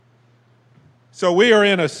So we are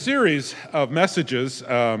in a series of messages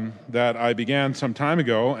that I began some time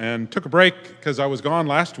ago and took a break because I was gone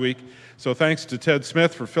last week. So thanks to Ted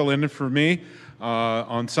Smith for filling in for me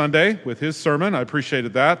on Sunday with his sermon. I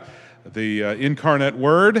appreciated that. The incarnate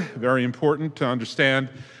word, very important to understand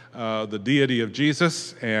the deity of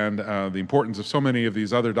Jesus and the importance of so many of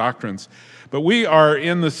these other doctrines. But we are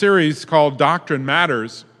in the series called Doctrine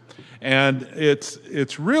Matters, and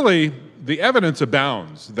it's really, the evidence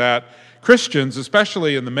abounds that Christians,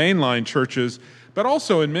 especially in the mainline churches, but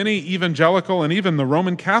also in many evangelical and even the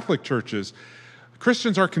Roman Catholic churches,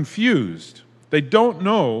 Christians are confused. They don't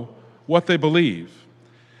know what they believe.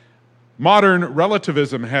 Modern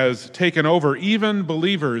relativism has taken over even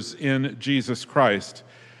believers in Jesus Christ.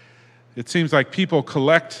 It seems like people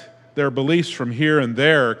collect their beliefs from here and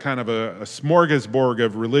there, kind of a smorgasbord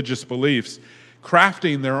of religious beliefs,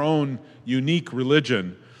 crafting their own unique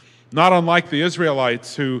religion, not unlike the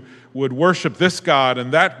Israelites who would worship this God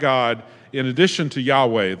and that God in addition to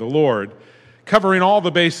Yahweh, the Lord, covering all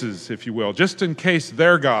the bases, if you will, just in case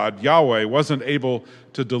their God, Yahweh, wasn't able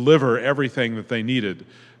to deliver everything that they needed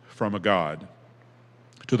from a God.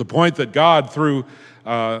 To the point that God, through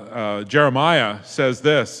Jeremiah, says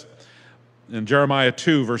this in Jeremiah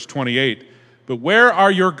 2, verse 28, "But where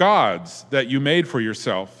are your gods that you made for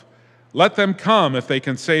yourself? Let them come if they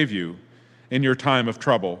can save you in your time of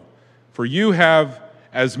trouble. For you have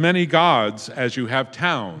as many gods as you have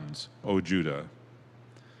towns, O Judah."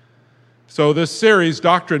 So this series,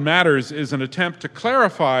 Doctrine Matters, is an attempt to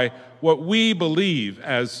clarify what we believe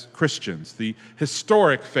as Christians, the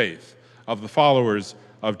historic faith of the followers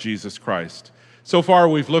of Jesus Christ. So far,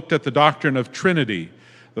 we've looked at the doctrine of Trinity,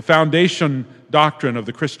 the foundation doctrine of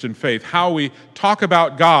the Christian faith, how we talk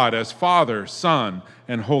about God as Father, Son,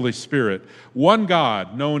 and Holy Spirit, one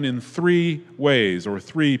God known in three ways or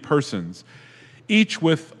three persons, each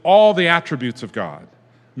with all the attributes of God,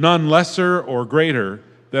 none lesser or greater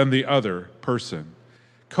than the other person,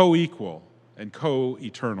 co-equal and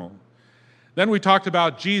co-eternal. Then we talked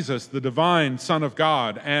about Jesus, the divine Son of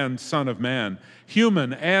God and Son of Man,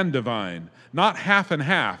 human and divine, not half and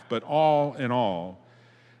half, but all in all.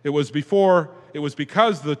 It was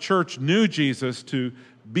because the church knew Jesus to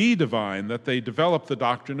be divine that they developed the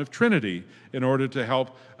doctrine of Trinity in order to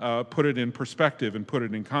help put it in perspective and put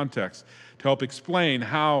it in context, to help explain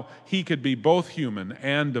how he could be both human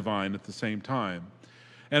and divine at the same time.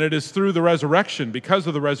 And it is through the resurrection, because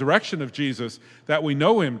of the resurrection of Jesus, that we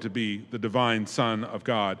know him to be the divine Son of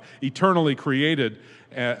God, eternally creating,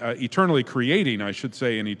 and eternally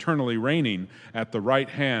reigning at the right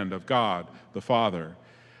hand of God the Father.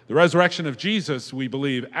 The resurrection of Jesus, we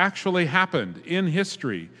believe, actually happened in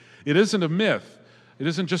history. It isn't a myth. It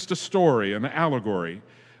isn't just a story, an allegory.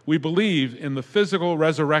 We believe in the physical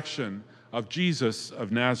resurrection of Jesus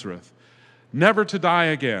of Nazareth, never to die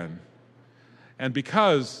again. And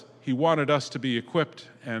because he wanted us to be equipped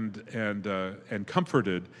and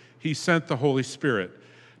comforted, he sent the Holy Spirit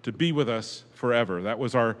to be with us forever. That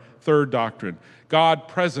was our third doctrine. God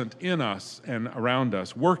present in us and around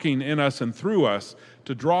us, working in us and through us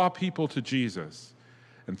to draw people to Jesus.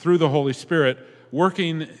 And through the Holy Spirit,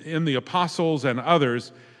 working in the apostles and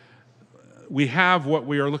others, we have what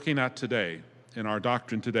we are looking at today, in our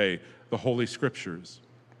doctrine today, the Holy Scriptures.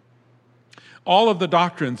 All of the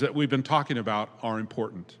doctrines that we've been talking about are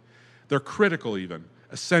important. They're critical even,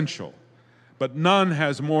 essential. But none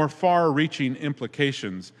has more far-reaching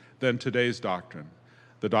implications than today's doctrine,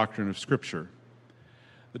 the doctrine of Scripture.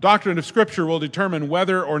 The doctrine of Scripture will determine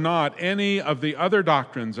whether or not any of the other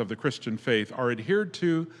doctrines of the Christian faith are adhered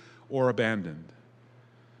to or abandoned.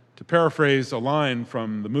 To paraphrase a line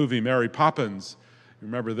from the movie Mary Poppins, you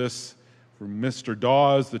remember this from Mr.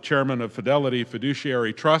 Dawes, the chairman of Fidelity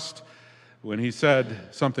Fiduciary Trust, when he said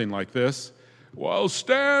something like this: "While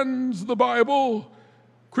stands the Bible,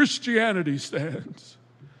 Christianity stands.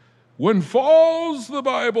 When falls the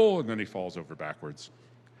Bible," and then he falls over backwards,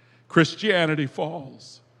 "Christianity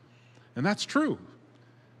falls." And that's true.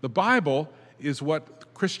 The Bible is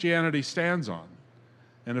what Christianity stands on.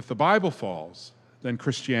 And if the Bible falls, then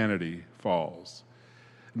Christianity falls.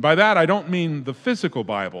 And by that, I don't mean the physical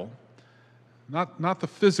Bible, not the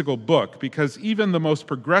physical book, because even the most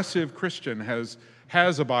progressive Christian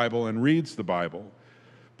has a Bible and reads the Bible.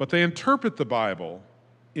 But they interpret the Bible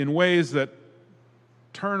in ways that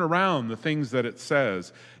turn around the things that it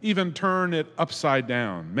says, even turn it upside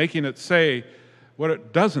down, making it say what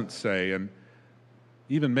it doesn't say, and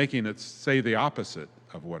even making it say the opposite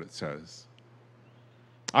of what it says.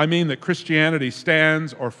 I mean that Christianity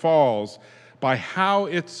stands or falls by how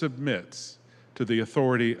it submits to the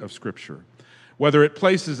authority of Scripture, whether it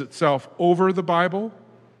places itself over the Bible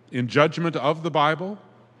in judgment of the Bible,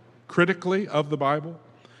 critically of the Bible,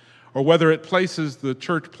 or whether the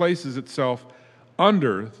church places itself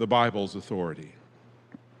under the Bible's authority.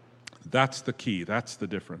 That's the key. That's the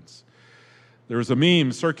difference. There's a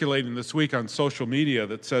meme circulating this week on social media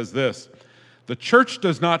that says this: the church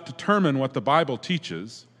does not determine what the Bible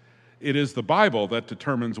teaches. It is the Bible that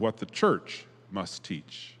determines what the church must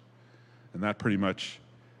teach. And that pretty much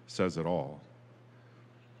says it all.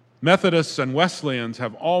 Methodists and Wesleyans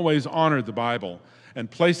have always honored the Bible and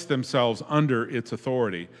placed themselves under its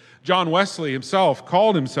authority. John Wesley himself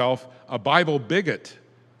called himself a Bible bigot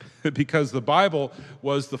because the Bible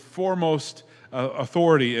was the foremost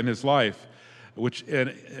authority in his life, and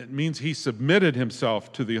it means he submitted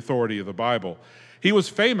himself to the authority of the Bible. He was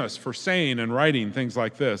famous for saying and writing things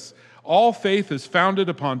like this: all faith is founded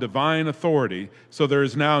upon divine authority, so there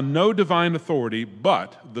is now no divine authority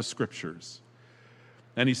but the Scriptures.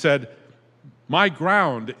 And he said, my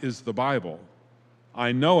ground is the Bible.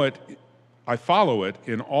 I know it, I follow it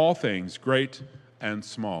in all things, great and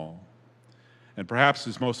small. And perhaps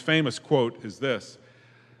his most famous quote is this: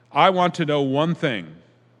 I want to know one thing,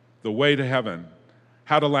 the way to heaven,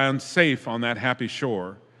 how to land safe on that happy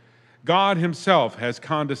shore. God himself has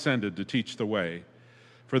condescended to teach the way.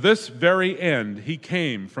 For this very end he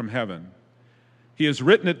came from heaven. He has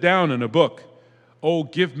written it down in a book. Oh,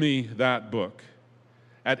 give me that book.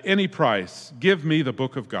 At any price, give me the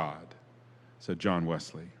book of God, said John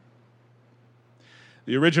Wesley.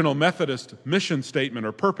 The original Methodist mission statement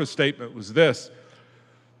or purpose statement was this: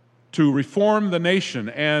 to reform the nation,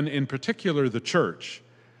 and in particular the church,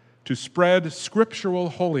 to spread scriptural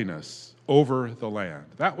holiness over the land.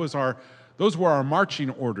 Those were our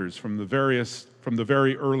marching orders from the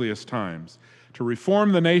very earliest times: to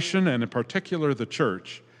reform the nation, and in particular the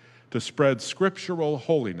church, to spread scriptural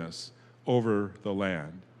holiness over the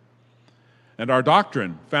land. And our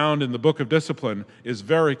doctrine, found in the Book of Discipline, is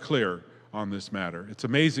very clear on this matter. It's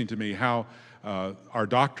amazing to me how our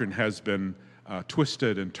doctrine has been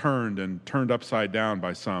twisted and turned upside down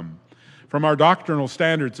by some. From our doctrinal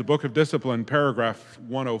standards, the Book of Discipline, paragraph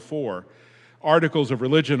 104, Articles of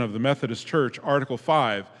Religion of the Methodist Church, Article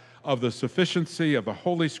 5, of the sufficiency of the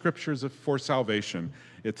Holy Scriptures for salvation,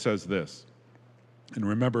 it says this. And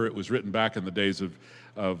remember, it was written back in the days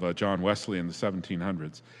of John Wesley in the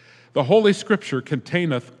 1700s. The Holy Scripture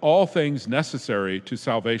containeth all things necessary to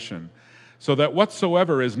salvation, so that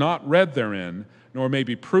whatsoever is not read therein, nor may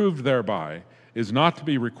be proved thereby, is not to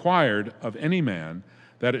be required of any man,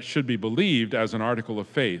 that it should be believed as an article of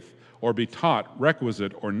faith, or be taught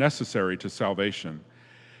requisite or necessary to salvation.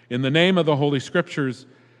 In the name of the Holy Scripture,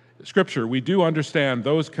 we do understand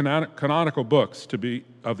those canonical books to be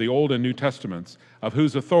of the Old and New Testaments, of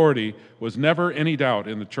whose authority was never any doubt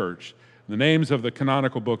in the church. The names of the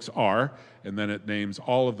canonical books are, and then it names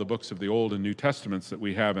all of the books of the Old and New Testaments that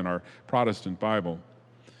we have in our Protestant Bible.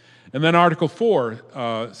 And then Article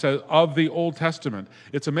 4 says, of the Old Testament.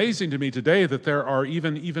 It's amazing to me today that there are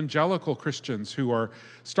even evangelical Christians who are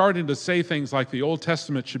starting to say things like the Old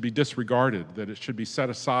Testament should be disregarded, that it should be set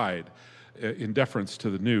aside in deference to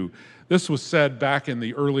the New. This was said back in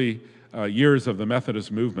the early years of the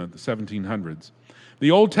Methodist movement, the 1700s.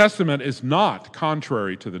 The Old Testament is not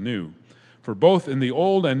contrary to the New, for both in the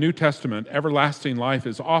Old and New Testament, everlasting life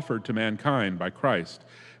is offered to mankind by Christ,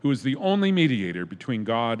 who is the only mediator between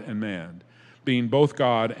God and man, being both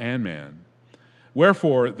God and man.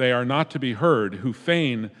 Wherefore they are not to be heard who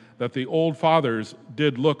feign that the old fathers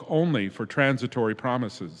did look only for transitory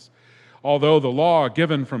promises, although the law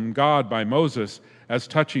given from God by Moses as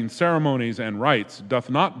touching ceremonies and rites doth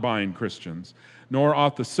not bind Christians, nor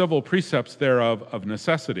ought the civil precepts thereof of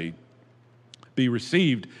necessity be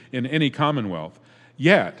received in any commonwealth.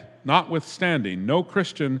 Yet, notwithstanding, no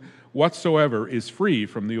Christian whatsoever is free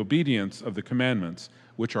from the obedience of the commandments,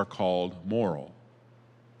 which are called moral.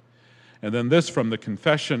 And then this from the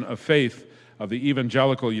Confession of Faith of the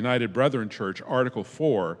Evangelical United Brethren Church, Article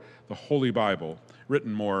 4, the Holy Bible,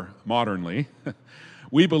 written more modernly.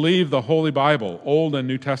 We believe the Holy Bible, Old and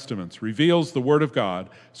New Testaments, reveals the Word of God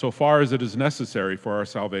so far as it is necessary for our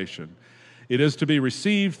salvation. It is to be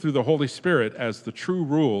received through the Holy Spirit as the true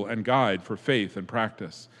rule and guide for faith and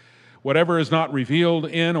practice. Whatever is not revealed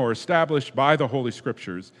in or established by the Holy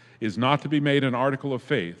Scriptures is not to be made an article of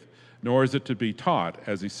faith, nor is it to be taught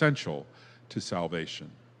as essential to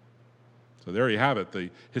salvation. So there you have it, the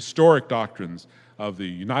historic doctrines of the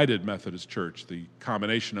United Methodist Church, the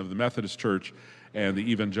combination of the Methodist Church and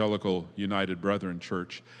the Evangelical United Brethren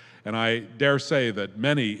Church. And I dare say that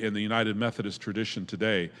many in the United Methodist tradition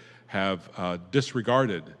today have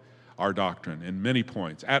disregarded our doctrine at many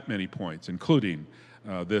points, including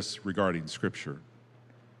this regarding Scripture.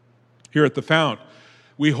 Here at the Fount,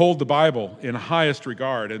 we hold the Bible in highest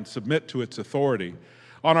regard and submit to its authority.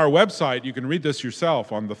 On our website, you can read this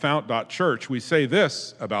yourself on thefount.church. We say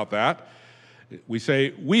this about that. We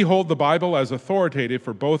say, we hold the Bible as authoritative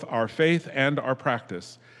for both our faith and our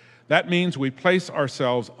practice. That means we place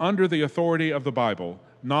ourselves under the authority of the Bible,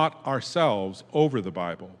 not ourselves over the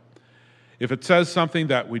Bible. If it says something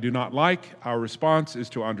that we do not like, our response is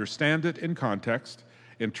to understand it in context,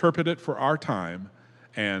 interpret it for our time,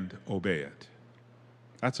 and obey it.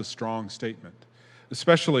 That's a strong statement,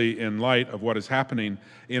 especially in light of what is happening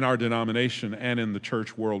in our denomination and in the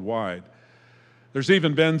church worldwide. There's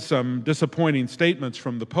even been some disappointing statements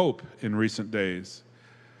from the Pope in recent days.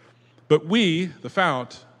 But we, the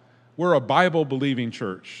Fount, we're a Bible-believing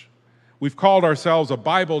church. We've called ourselves a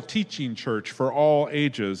Bible-teaching church for all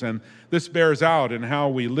ages, and this bears out in how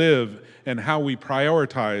we live and how we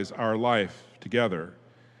prioritize our life together.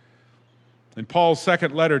 In Paul's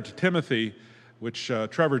second letter to Timothy, which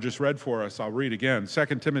Trevor just read for us, I'll read again,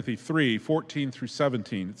 2 Timothy 3:14 through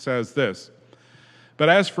 17, it says this, "But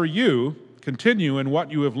as for you, continue in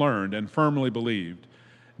what you have learned and firmly believed,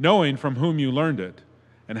 knowing from whom you learned it,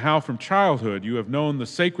 and how from childhood you have known the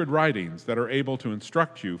sacred writings that are able to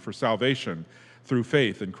instruct you for salvation through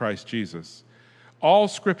faith in Christ Jesus. All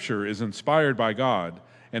Scripture is inspired by God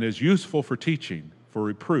and is useful for teaching, for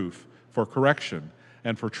reproof, for correction,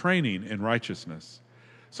 and for training in righteousness,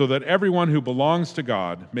 so that everyone who belongs to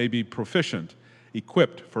God may be proficient,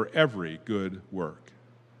 equipped for every good work."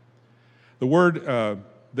 The word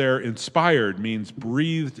there, inspired, means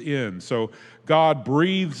breathed in. So God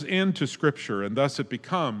breathes into Scripture, and thus it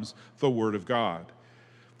becomes the Word of God.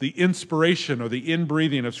 The inspiration or the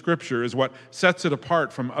inbreathing of Scripture is what sets it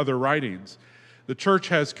apart from other writings. The church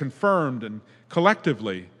has confirmed and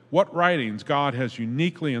collectively what writings God has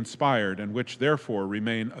uniquely inspired and which therefore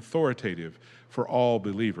remain authoritative for all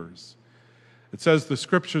believers. It says the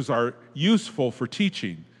Scriptures are useful for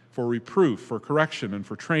teaching, for reproof, for correction, and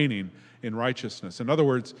for training in righteousness. In other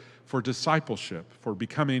words, for discipleship, for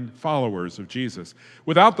becoming followers of Jesus.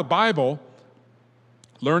 Without the Bible,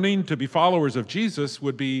 learning to be followers of Jesus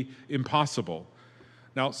would be impossible.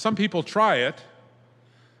 Now, some people try it,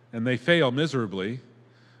 and they fail miserably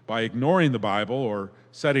by ignoring the Bible or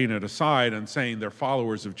setting it aside and saying they're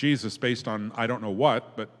followers of Jesus based on I don't know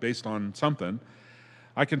what, but based on something.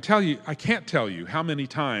 I can't tell you how many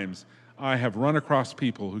times I have run across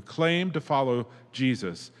people who claim to follow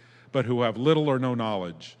Jesus, but who have little or no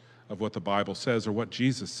knowledge of what the Bible says or what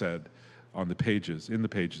Jesus said in the pages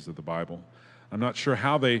of the Bible. I'm not sure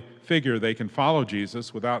how they figure they can follow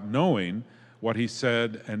Jesus without knowing what he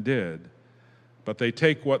said and did. But they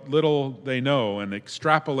take what little they know and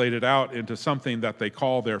extrapolate it out into something that they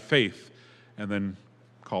call their faith and then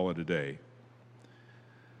call it a day.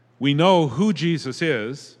 We know who Jesus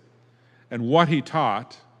is and what he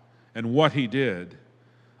taught and what he did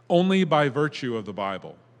only by virtue of the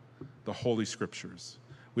Bible, the Holy Scriptures.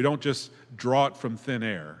 We don't just draw it from thin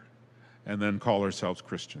air and then call ourselves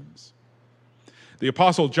Christians. The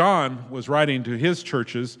Apostle John was writing to his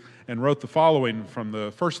churches and wrote the following from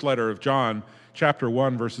the first letter of John, chapter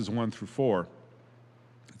 1, verses 1 through 4.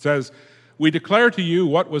 It says, "We declare to you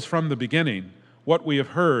what was from the beginning, what we have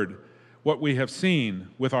heard, what we have seen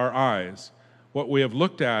with our eyes, what we have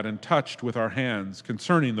looked at and touched with our hands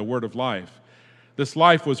concerning the word of life. This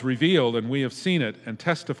life was revealed, and we have seen it and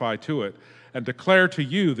testify to it, and declare to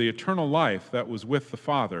you the eternal life that was with the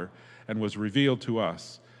Father and was revealed to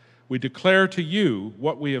us. We declare to you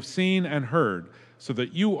what we have seen and heard, so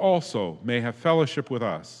that you also may have fellowship with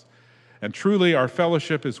us. And truly our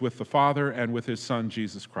fellowship is with the Father and with his Son,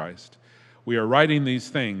 Jesus Christ. We are writing these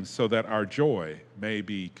things so that our joy may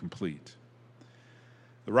be complete."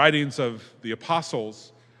 The writings of the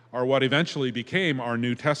apostles are what eventually became our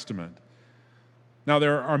New Testament. Now,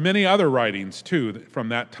 there are many other writings, too, from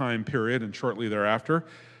that time period and shortly thereafter,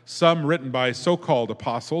 some written by so-called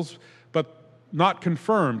apostles, but not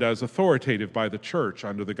confirmed as authoritative by the church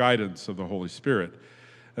under the guidance of the Holy Spirit.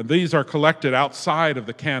 And these are collected outside of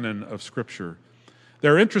the canon of Scripture.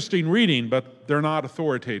 They're interesting reading, but they're not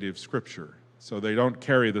authoritative Scripture, so they don't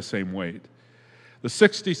carry the same weight. The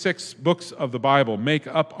 66 books of the Bible make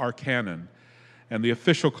up our canon and the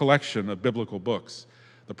official collection of biblical books.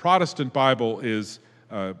 The Protestant Bible is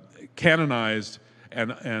canonized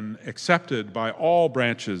and accepted by all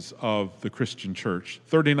branches of the Christian church.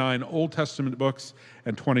 39 Old Testament books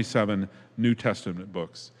and 27 New Testament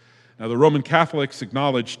books. Now, the Roman Catholics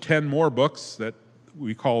acknowledge 10 more books that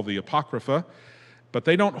we call the Apocrypha, but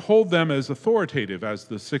they don't hold them as authoritative as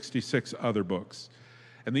the 66 other books.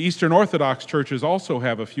 And the Eastern Orthodox churches also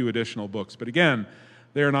have a few additional books, but again,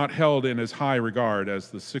 They are not held in as high regard as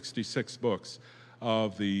the 66 books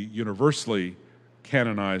of the universally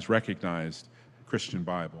canonized, recognized Christian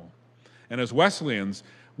Bible. And as Wesleyans,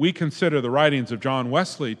 we consider the writings of John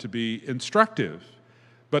Wesley to be instructive,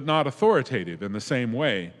 but not authoritative in the same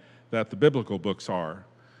way that the biblical books are.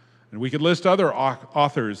 And we could list other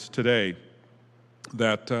authors today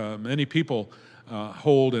that many people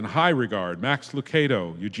hold in high regard: Max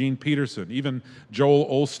Lucado, Eugene Peterson, even Joel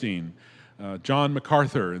Osteen, John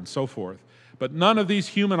MacArthur, and so forth. But none of these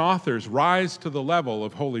human authors rise to the level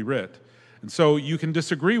of Holy Writ. And so you can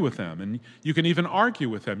disagree with them, and you can even argue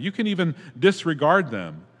with them. You can even disregard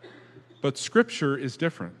them. But Scripture is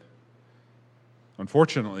different.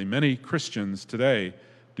 Unfortunately, many Christians today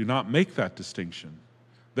do not make that distinction.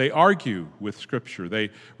 They argue with Scripture. They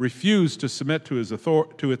refuse to submit to its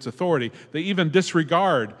authority. They even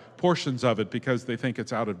disregard portions of it because they think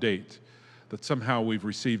it's out of date, that somehow we've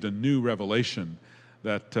received a new revelation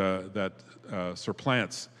that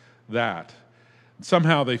supplants that.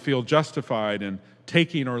 Somehow they feel justified in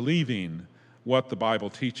taking or leaving what the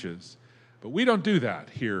Bible teaches. But we don't do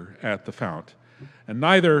that here at the Fount, and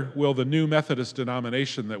neither will the new Methodist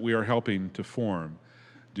denomination that we are helping to form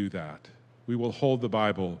do that. We will hold the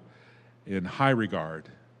Bible in high regard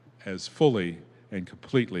as fully and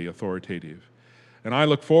completely authoritative. And I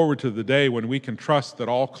look forward to the day when we can trust that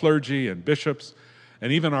all clergy and bishops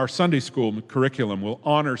and even our Sunday school curriculum will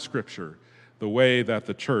honor Scripture the way that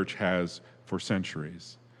the church has for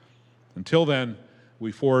centuries. Until then,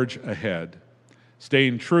 we forge ahead,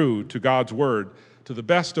 staying true to God's word to the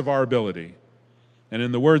best of our ability. And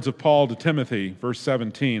in the words of Paul to Timothy, verse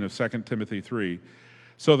 17 of 2 Timothy 3,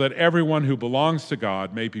 so that everyone who belongs to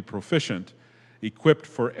God may be proficient, equipped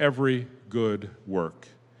for every good work.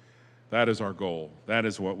 That is our goal. That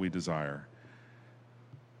is what we desire.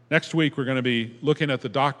 Next week, we're going to be looking at the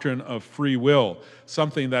doctrine of free will,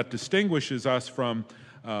 something that distinguishes us from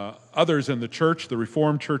others in the church, the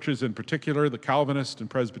Reformed churches in particular, the Calvinist and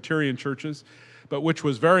Presbyterian churches, but which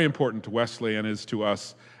was very important to Wesley and is to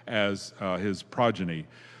us as his progeny.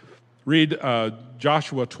 Read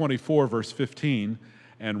Joshua 24, verse 15,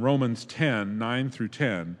 and Romans 10, 9 through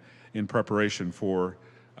 10, in preparation for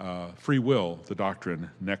free will, the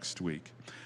doctrine, next week.